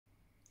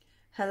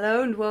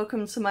Hello and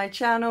welcome to my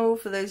channel.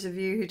 For those of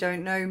you who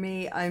don't know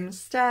me, I'm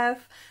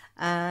Steph,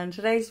 and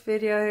today's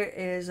video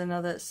is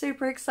another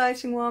super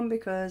exciting one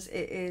because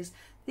it is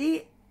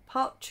the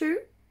part 2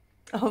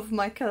 of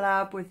my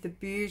collab with the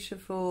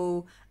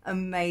beautiful,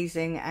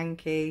 amazing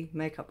Annki,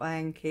 Makeup by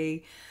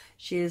Annki.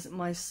 She is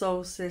my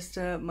soul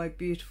sister, my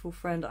beautiful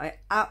friend. I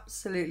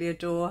absolutely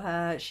adore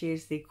her. She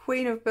is the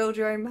queen of build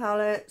your own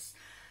palettes,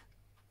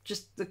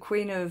 just the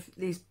queen of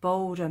these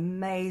bold,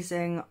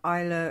 amazing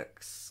eye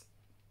looks.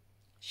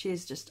 She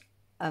is just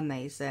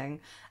amazing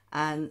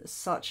and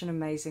such an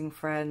amazing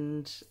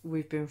friend.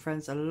 We've been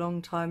friends a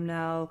long time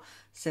now,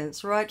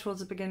 since right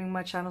towards the beginning of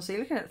my channel. So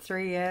you're looking at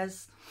 3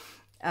 years.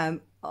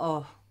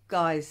 Oh,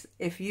 guys,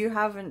 if you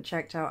haven't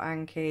checked out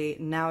Annki,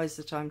 now is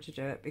the time to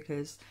do it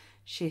because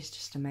she's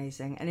just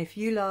amazing. And if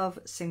you love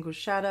single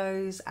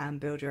shadows and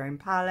build your own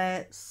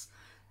palettes,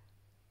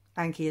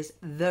 Annki is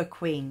the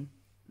queen.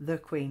 The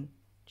queen.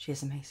 She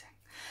is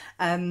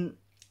amazing.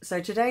 So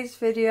today's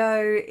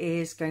video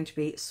is going to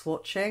be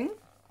swatching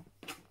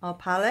our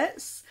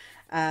palettes.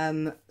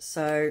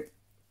 So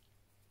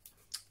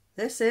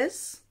this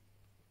is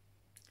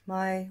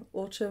my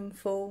autumn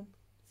fall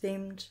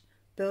themed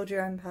build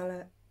your own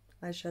palette,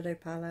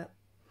 eyeshadow palette.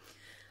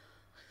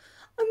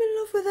 I'm in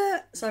love with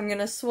it. So I'm going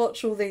to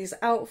swatch all these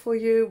out for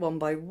you one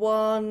by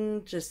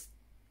one, just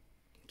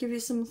give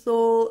you some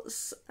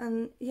thoughts.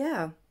 And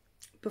yeah,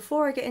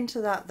 before I get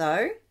into that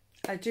though,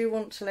 I do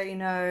want to let you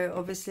know,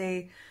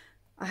 obviously,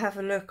 I have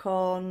a look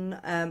on,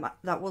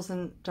 that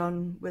wasn't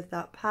done with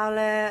that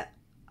palette.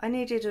 I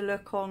needed a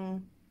look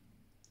on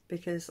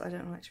because I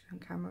don't like to be on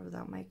camera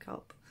without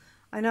makeup.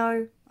 I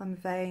know, I'm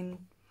vain.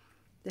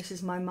 This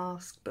is my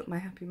mask, but my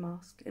happy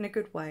mask, in a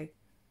good way,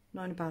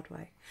 not in a bad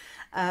way.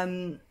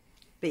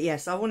 But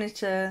yes, I wanted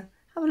to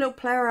have a little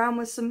play around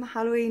with some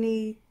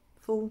Halloween-y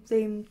fall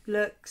themed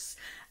looks.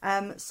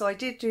 So I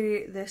did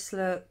do this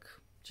look,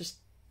 just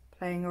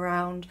playing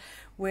around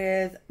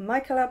with my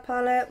Collab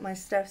palette, my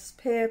Steph's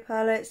Peer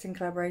palettes in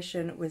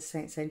collaboration with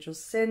Saints,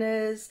 Angels,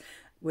 Sinners,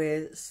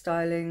 with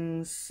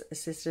stylings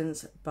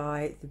assistance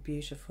by the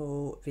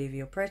beautiful Vivi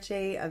You're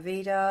Pretty,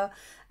 Avida.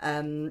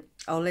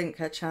 I'll link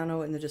her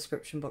channel in the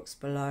description box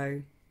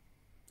below.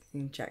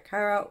 You can check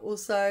her out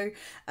also.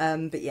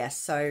 But yes,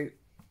 so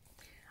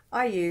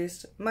I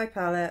used my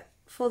palette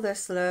for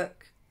this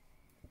look.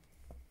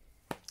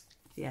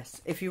 Yes,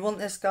 if you want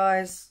this,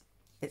 guys,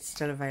 it's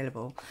still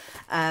available.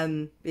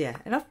 Yeah,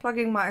 enough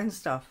plugging my own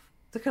stuff.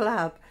 The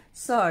collab.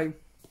 So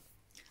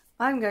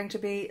I'm going to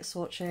be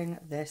swatching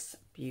this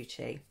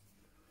beauty.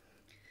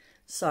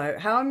 So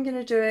how I'm going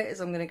to do it is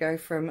I'm going to go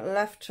from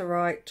left to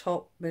right,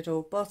 top,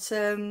 middle,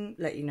 bottom,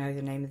 let you know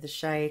the name of the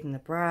shade and the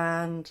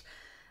brand,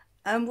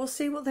 and we'll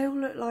see what they all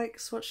look like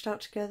swatched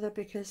out together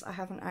because I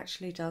haven't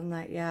actually done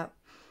that yet.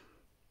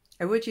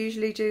 I would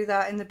usually do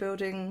that in the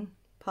building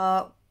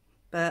part,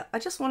 but I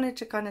just wanted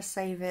to kind of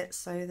save it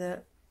so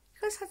that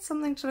you guys had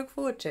something to look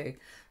forward to.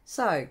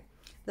 So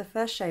the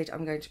first shade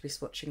I'm going to be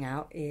swatching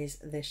out is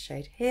this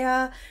shade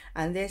here,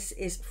 and this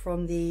is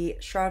from the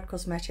Shroud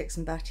Cosmetics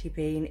and Batty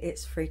Bean.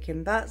 It's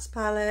Freakin Bats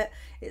palette.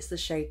 It's the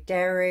shade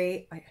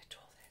Derry. I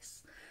adore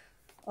this.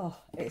 Oh,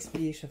 it's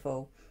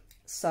beautiful.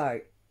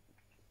 So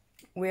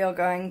we are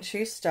going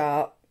to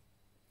start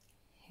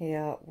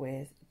here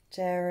with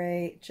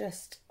Derry.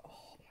 Just,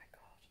 oh my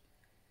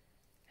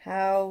god,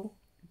 how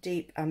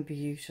deep and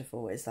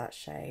beautiful is that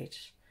shade?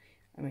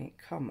 I mean,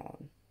 come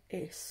on.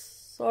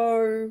 It's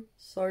so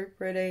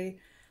pretty.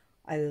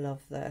 I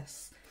love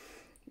this.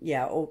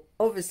 Yeah,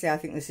 obviously I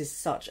think this is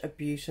such a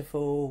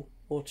beautiful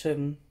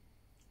autumn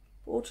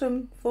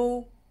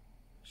fall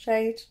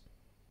shade.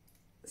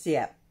 So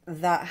yeah,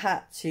 that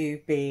had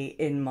to be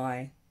in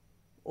my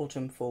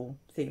autumn fall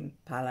theme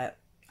palette.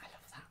 I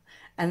love that.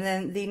 And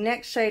then the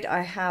next shade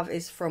I have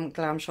is from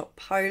Glam Shop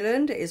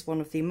Poland. It is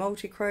one of the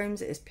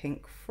multi-chromes. It is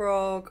Pink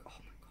Frog. Oh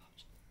my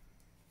god,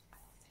 I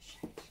love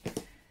this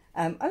shade.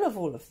 I love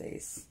all of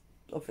these,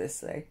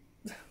 obviously.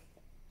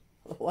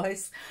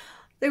 Otherwise,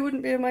 they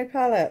wouldn't be in my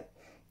palette.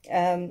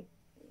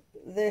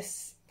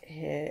 This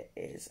here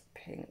is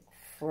Pink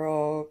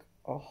Frog.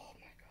 Oh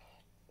my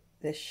god,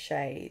 this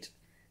shade.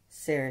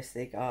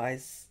 Seriously,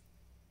 guys,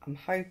 I'm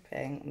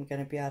hoping I'm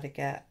going to be able to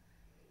get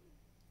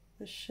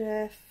the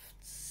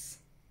shifts.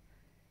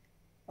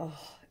 Oh,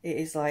 it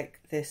is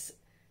like this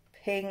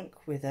pink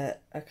with a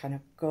kind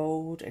of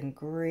gold and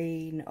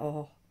green.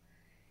 Oh,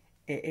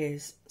 it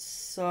is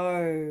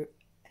so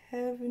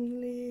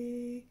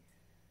heavenly.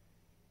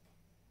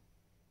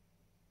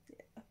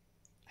 Yeah.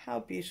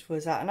 How beautiful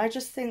is that? And I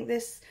just think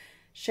this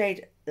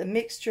shade, the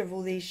mixture of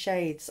all these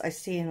shades I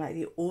see in like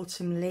the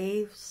autumn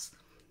leaves,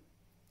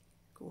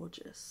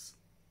 gorgeous,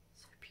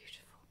 so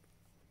beautiful.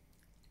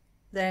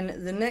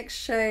 Then the next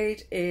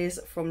shade is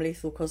from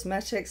Lethal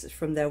Cosmetics. It's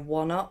from their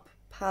One Up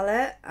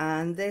palette,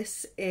 and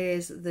this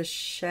is the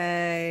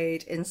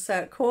shade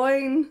Insert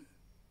Coin.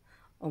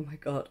 Oh my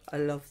god, I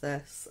love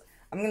this.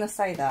 I'm going to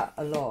say that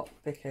a lot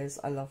because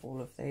I love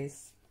all of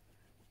these.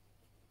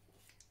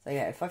 So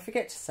yeah, if I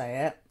forget to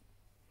say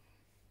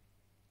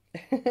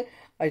it,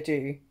 I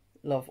do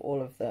love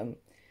all of them.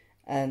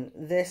 And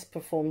this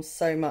performs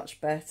so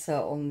much better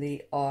on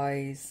the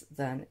eyes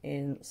than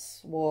in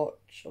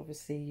Swatch.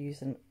 Obviously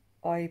use an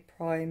eye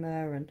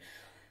primer and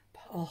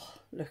oh,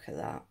 look at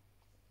that.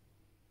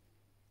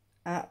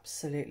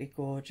 Absolutely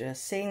gorgeous.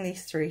 Seeing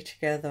these three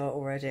together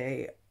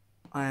already,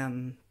 I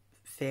am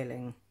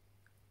feeling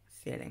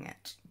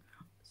it.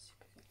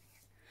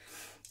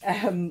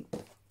 And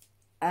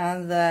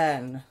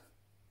then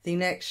the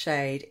next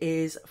shade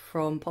is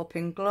from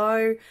Poppin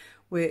Glow,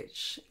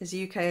 which is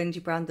a UK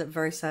indie brand that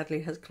very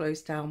sadly has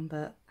closed down,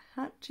 but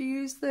I had to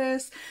use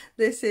this.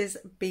 This is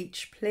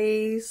Beach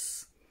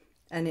Please,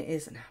 and it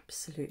is an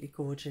absolutely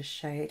gorgeous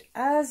shade,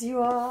 as you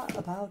are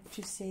about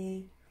to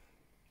see.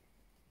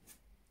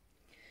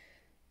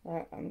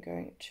 So I'm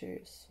going to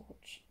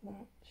swatch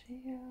that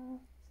here.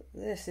 So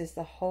this is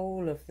the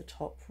whole of the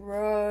top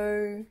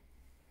row.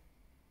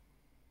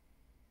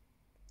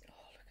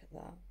 Oh, look at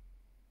that.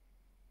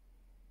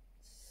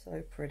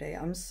 So pretty.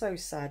 I'm so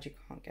sad you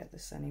can't get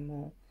this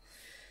anymore.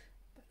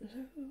 But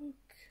look,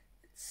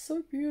 it's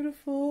so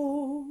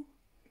beautiful.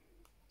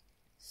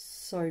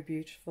 So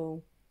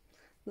beautiful.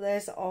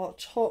 There's our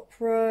top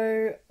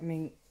row. I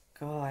mean,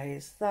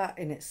 guys, that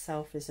in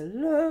itself is a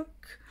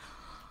look.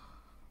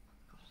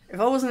 If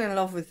I wasn't in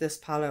love with this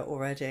palette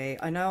already,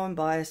 I know I'm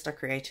biased, I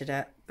created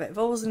it, but if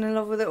I wasn't in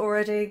love with it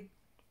already,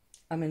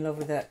 I'm in love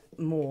with it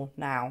more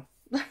now.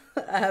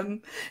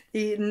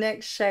 The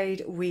next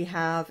shade we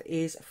have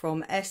is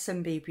from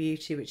S&B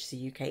Beauty, which is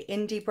a UK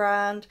indie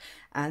brand,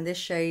 and this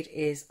shade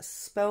is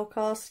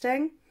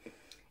Spellcasting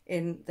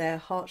in their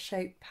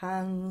heart-shaped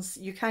pans.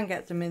 You can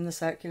get them in the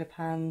circular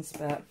pans,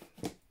 but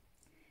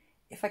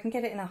if I can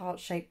get it in a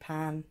heart-shaped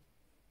pan,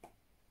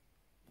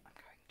 I'm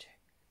going to,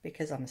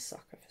 because I'm a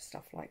sucker for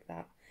stuff like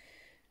that.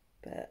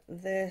 But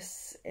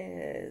this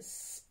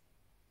is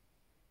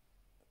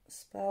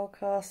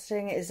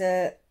Spellcasting. It is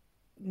a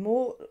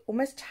more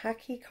almost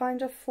tacky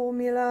kind of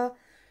formula,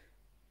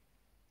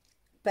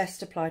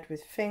 best applied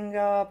with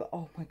finger, but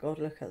oh my god,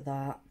 look at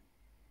that.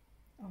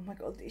 Oh my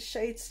god, these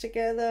shades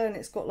together, and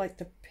it's got like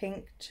the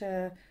pink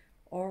to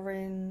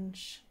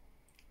orange,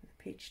 the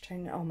peach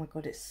tone. Oh my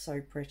god, it's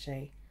so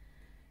pretty,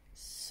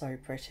 so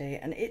pretty,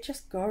 and it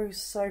just goes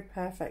so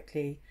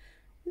perfectly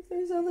with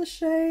those other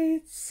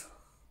shades.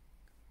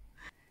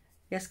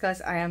 Yes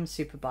guys, I am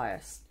super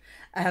biased.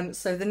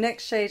 So the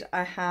next shade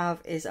I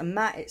have is a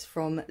matte. It's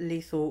from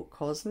Lethal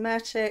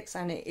Cosmetics,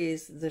 and it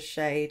is the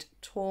shade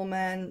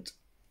Torment.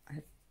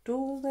 I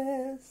adore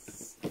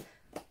this.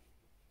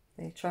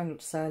 They try not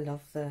to say I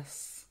love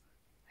this.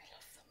 I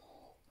love them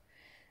all.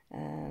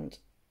 And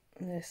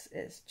this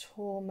is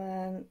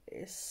Torment.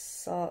 It's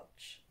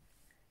such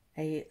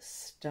a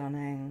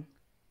stunning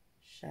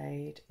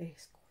shade.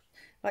 It's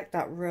like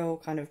that real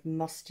kind of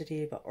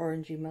mustardy but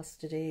orangey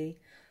mustardy.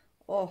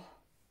 Oh,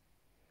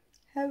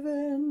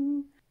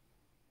 heaven.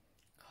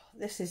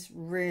 God, this is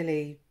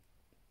really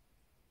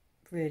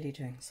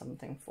doing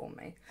something for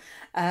me.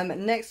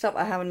 Next up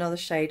I have another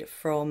shade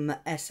from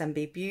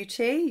S&B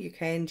Beauty, UK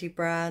indie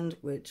brand,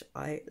 which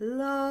I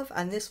love,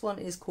 and this one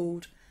is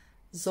called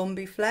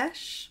Zombie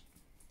Flesh.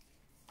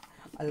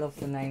 I love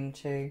the name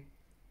too,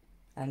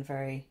 and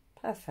very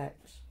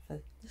perfect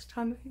for this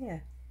time of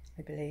year,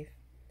 I believe.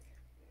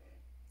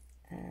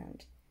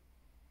 And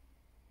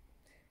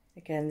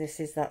again, this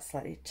is that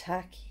slightly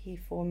tacky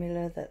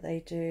formula that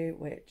they do,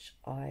 which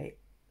I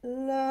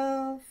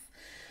love.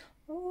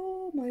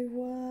 Oh my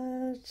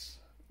word.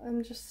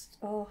 I'm just,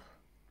 oh.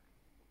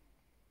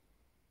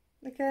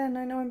 Again,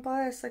 I know I'm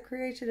biased, I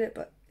created it,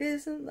 but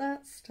isn't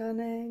that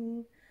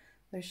stunning?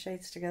 Those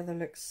shades together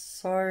look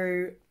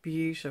so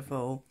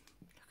beautiful.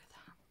 Look at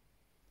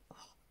that.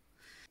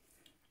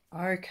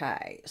 Oh.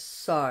 Okay,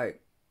 so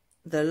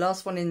the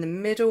last one in the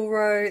middle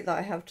row that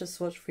I have to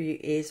swatch for you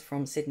is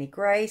from Sydney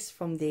Grace,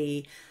 from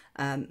the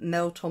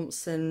Mel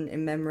Thompson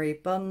In Memory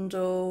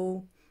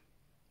bundle,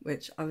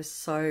 which I was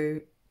so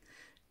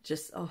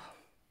just, oh,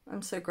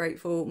 I'm so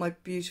grateful. My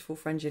beautiful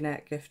friend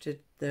Jeanette gifted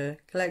the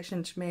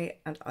collection to me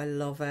and I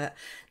love it.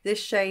 This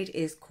shade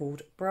is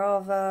called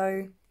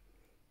Bravo.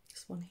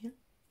 This one here.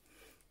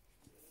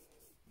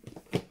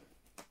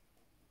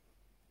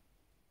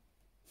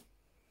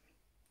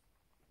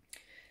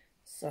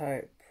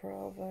 So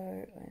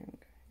Bravo, I am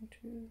going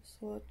to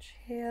swatch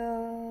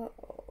here.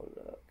 Oh,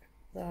 look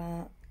at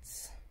that.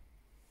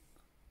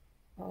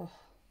 Oh,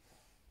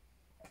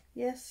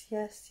 yes,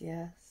 yes,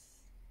 yes.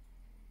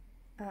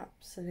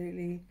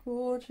 Absolutely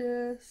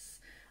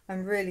gorgeous.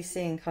 I'm really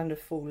seeing kind of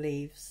fall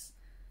leaves.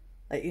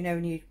 Like, you know,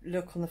 when you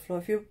look on the floor,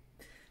 if you're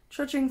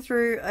trudging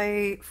through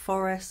a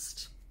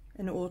forest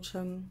in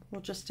autumn or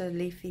just a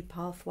leafy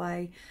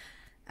pathway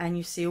and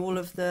you see all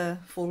of the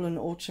fallen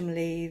autumn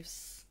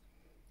leaves,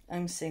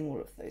 I'm seeing all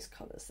of those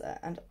colours there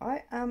and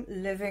I am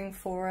living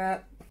for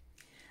it.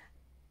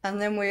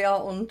 And then we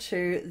are on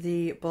to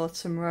the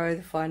bottom row,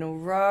 the final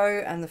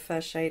row, and the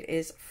first shade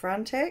is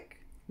Frantic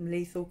from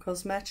Lethal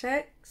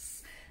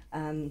Cosmetics.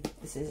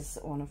 This is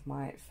one of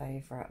my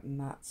favourite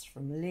mattes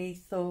from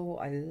Lethal.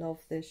 I love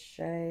this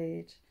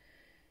shade.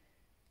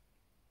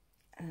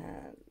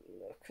 And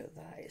look at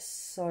that, it's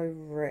so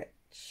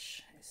rich.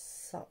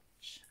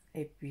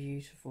 a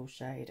beautiful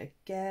shade.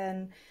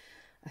 Again,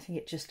 I think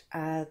it just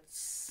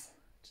adds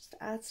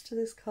to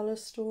this colour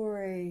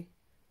story.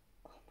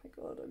 Oh my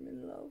god, I'm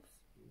in love.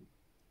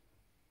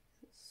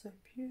 It's so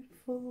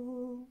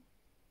beautiful.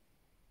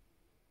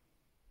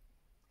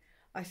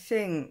 I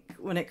think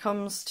when it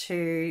comes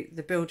to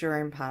the build your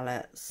own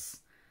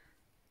palettes,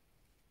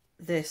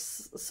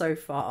 this so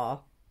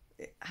far,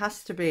 it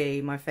has to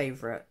be my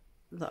favourite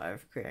that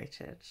I've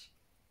created.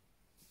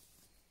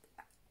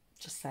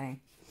 Just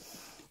saying.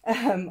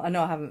 I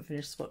know I haven't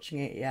finished swatching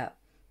it yet,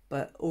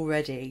 but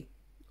already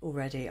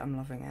I'm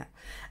loving it.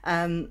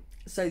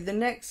 So the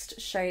next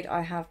shade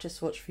I have to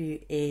swatch for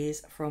you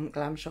is from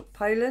Glam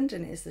Poland,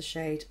 and it is the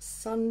shade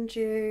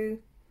Sundew.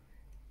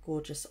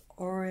 Gorgeous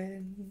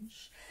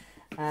orange.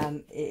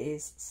 It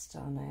is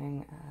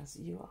stunning, as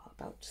you are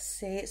about to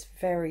see. It's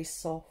very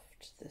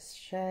soft, this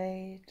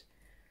shade,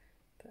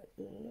 but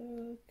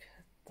look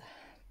at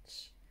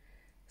that.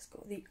 It's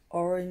got the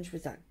orange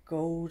with that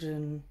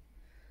golden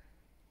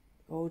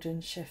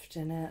shift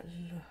in it.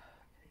 Look,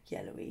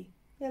 yellowy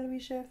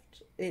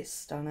shift. It's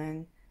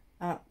stunning,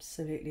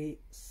 absolutely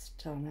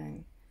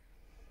stunning.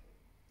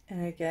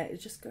 And again, it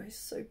just goes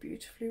so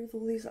beautifully with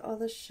all these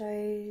other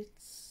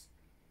shades.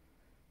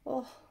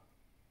 Oh,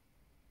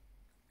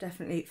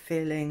 definitely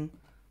feeling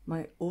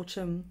my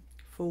autumn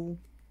fall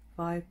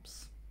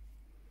vibes.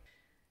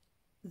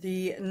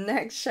 The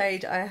next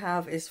shade I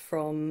have is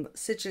from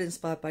Sigil,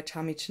 inspired by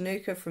Tammy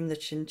Tanuka, from the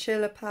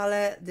Chinchilla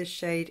palette. This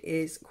shade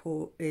is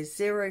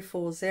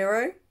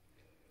 040.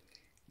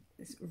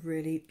 It's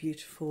really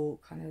beautiful,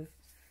 kind of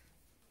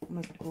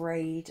almost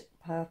greyed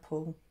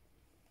purple.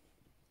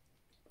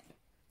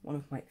 One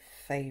of my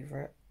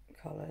favourite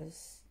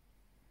colours.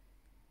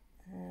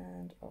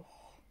 And oh,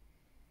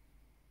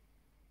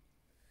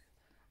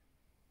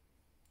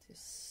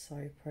 it's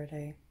so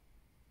pretty.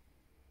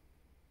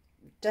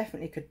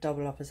 Definitely could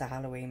double up as a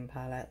Halloween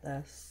palette,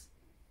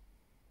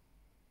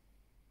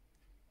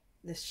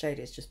 this shade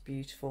is just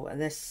beautiful, and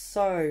they're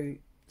so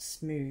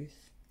smooth,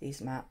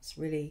 these mattes.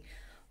 Really,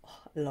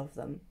 oh, I love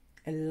them.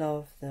 I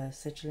love the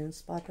Sigil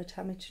inspired by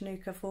Tammy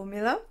Tanuka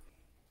formula.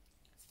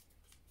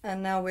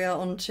 And now we are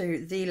on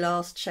to the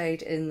last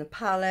shade in the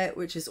palette,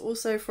 which is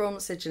also from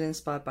Sigil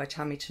inspired by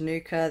Tammy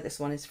Tanuka. This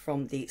one is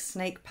from the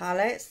Snake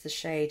palette. It's the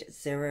shade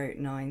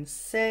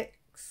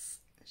 096.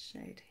 The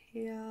shade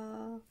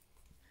here.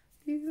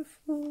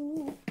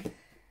 Beautiful.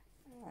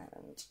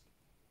 And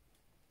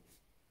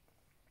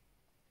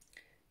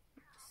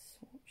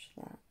swatch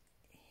that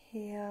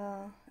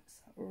here. It's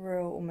that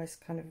real,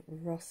 almost kind of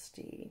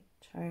rusty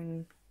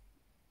tone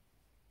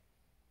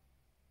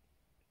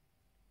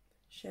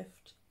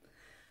shift.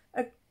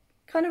 A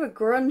kind of a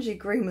grungy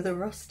green with a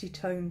rusty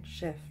tone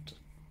shift.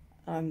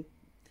 I'm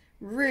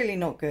really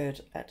not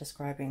good at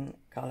describing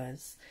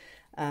colours,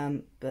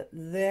 but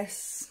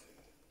this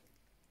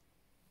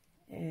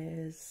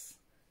is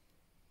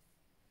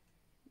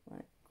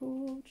like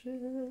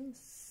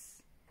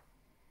gorgeous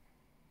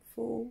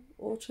full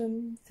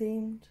autumn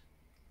themed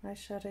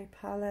eyeshadow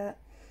palette.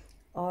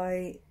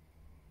 I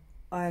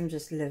am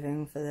just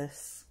living for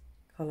this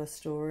colour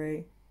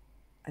story.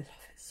 I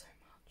love it so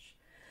much.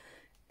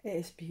 It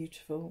is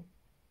beautiful.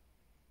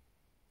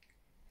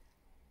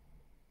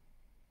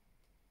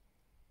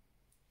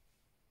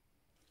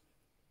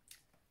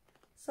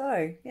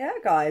 So yeah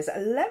guys,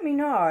 let me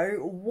know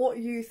what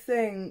you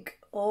think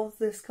of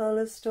this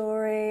colour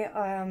story.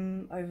 I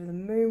am over the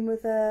moon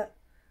with it.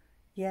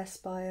 Yes,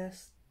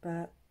 biased,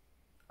 but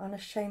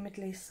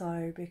unashamedly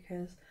so,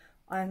 because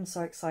I'm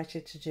so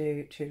excited to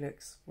do 2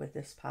 looks with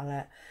this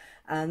palette,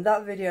 and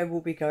that video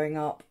will be going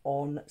up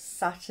on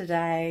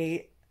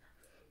Saturday.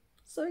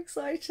 So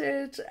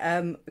excited.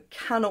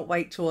 Cannot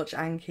wait to watch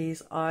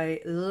Annki's.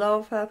 I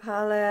love her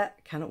palette.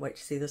 Cannot wait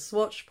to see the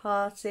swatch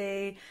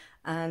party,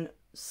 and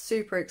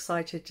super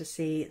excited to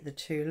see the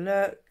 2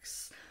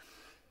 looks.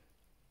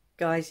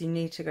 Guys, you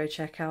need to go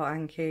check out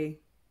Annki.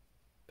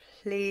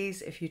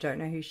 Please, if you don't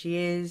know who she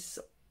is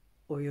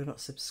or you're not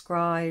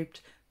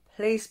subscribed,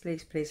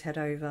 please head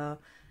over,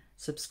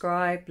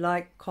 subscribe,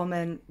 like,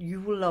 comment.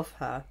 You will love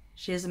her.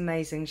 She is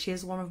amazing. She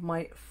is one of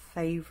my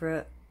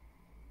favourite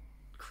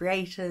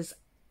creators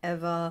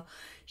ever.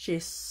 She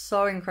is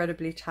so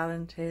incredibly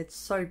talented,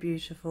 so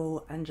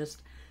beautiful, and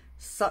just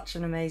such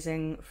an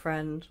amazing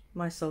friend,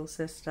 my soul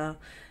sister.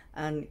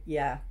 And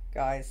yeah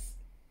guys,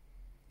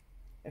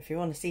 if you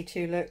want to see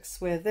 2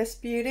 looks with this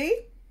beauty,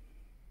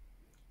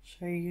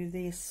 show you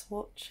these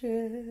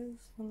swatches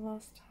one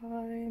last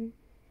time.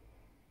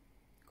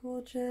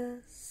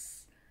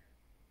 Gorgeous.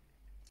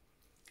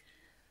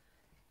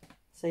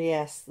 So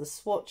yes, the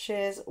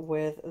swatches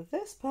with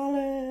this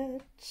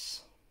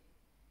palette.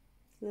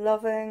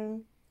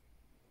 Loving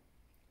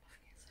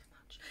it so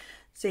much.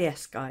 So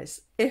yes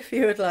guys, if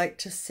you would like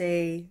to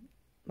see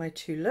my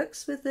 2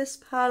 looks with this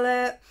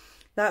palette,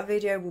 that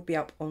video will be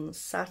up on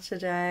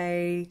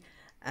Saturday,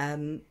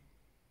 7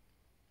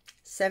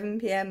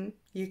 PM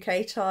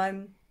UK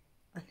time.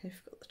 I think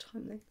I've got the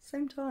time there,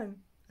 same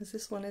time as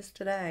this one is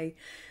today.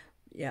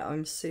 Yeah,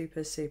 I'm super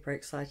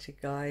excited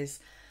guys.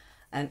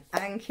 And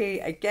Annki,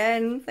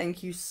 again,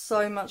 thank you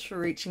so much for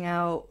reaching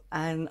out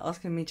and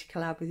asking me to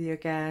collab with you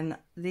again.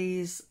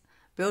 These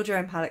build your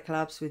own palette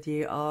collabs with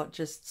you are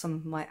just some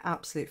of my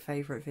absolute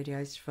favourite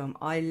videos to film.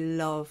 I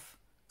love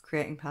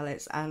creating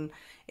palettes, and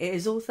it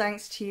is all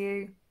thanks to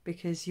you,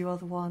 because you are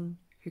the one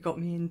who got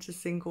me into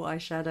single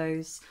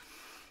eyeshadows.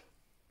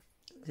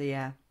 So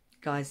yeah,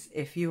 guys,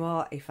 if you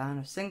are a fan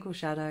of single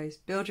shadows,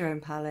 build your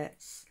own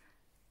palettes,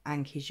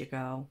 Annki's your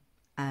girl.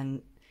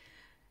 And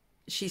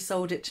she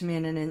sold it to me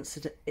in an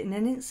instant.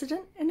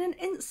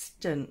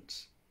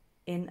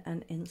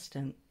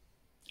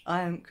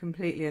 I am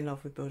completely in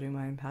love with building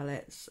my own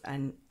palettes,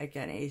 and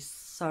again, it is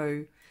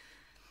so,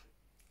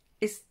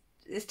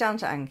 it's down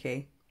to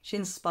Annki. She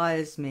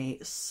inspires me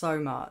so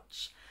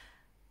much.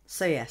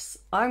 So yes,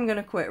 I'm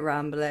gonna quit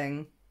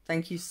rambling.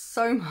 Thank you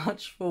so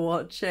much for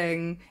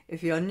watching.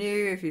 If you're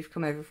new, if you've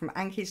come over from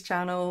Annki's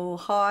channel,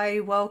 hi,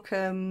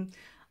 welcome.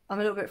 I'm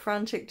a little bit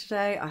frantic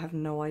today. I have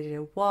no idea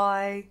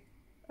why.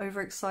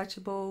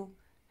 Overexcitable,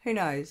 who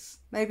knows?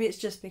 Maybe it's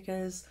just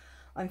because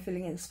I'm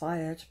feeling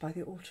inspired by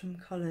the autumn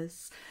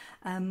colours,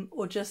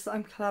 or just that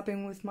I'm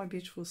collabing with my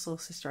beautiful soul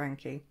sister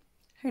Annki.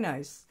 Who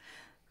knows?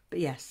 But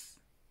yes,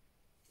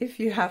 if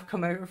you have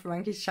come over from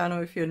Annki's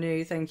channel, if you're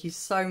new, thank you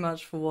so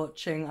much for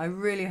watching. I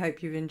really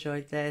hope you've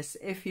enjoyed this.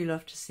 If you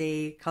love to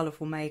see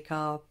colourful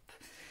makeup,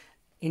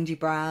 indie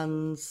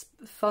brands,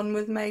 fun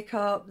with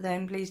makeup,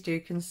 then please do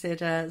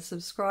consider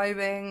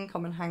subscribing.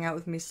 Come and hang out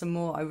with me some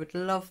more. I would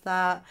love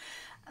that.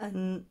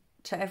 And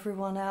to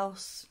everyone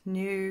else,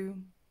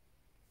 new,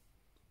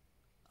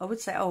 I would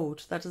say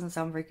old, that doesn't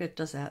sound very good,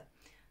 does it?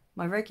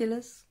 My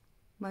regulars,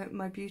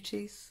 my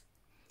beauties,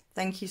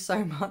 thank you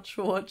so much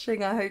for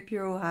watching. I hope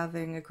you're all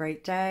having a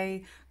great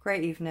day,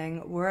 great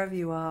evening, wherever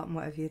you are and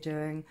whatever you're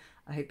doing.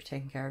 I hope you're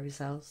taking care of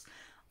yourselves.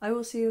 I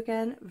will see you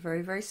again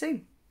very, very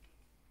soon.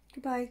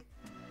 Goodbye.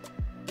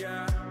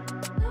 Yeah,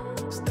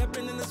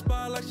 stepping in the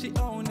spot like she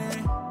own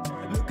it,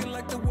 looking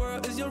like the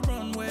world is your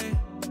runway.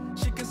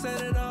 She can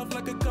set it off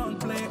like a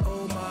gunplay.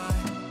 Oh my,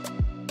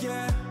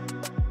 yeah.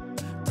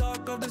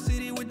 Talk of the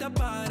city with that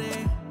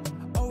body,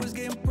 always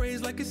getting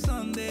praised like it's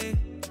Sunday.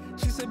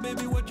 She said,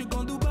 baby, what you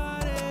gonna do by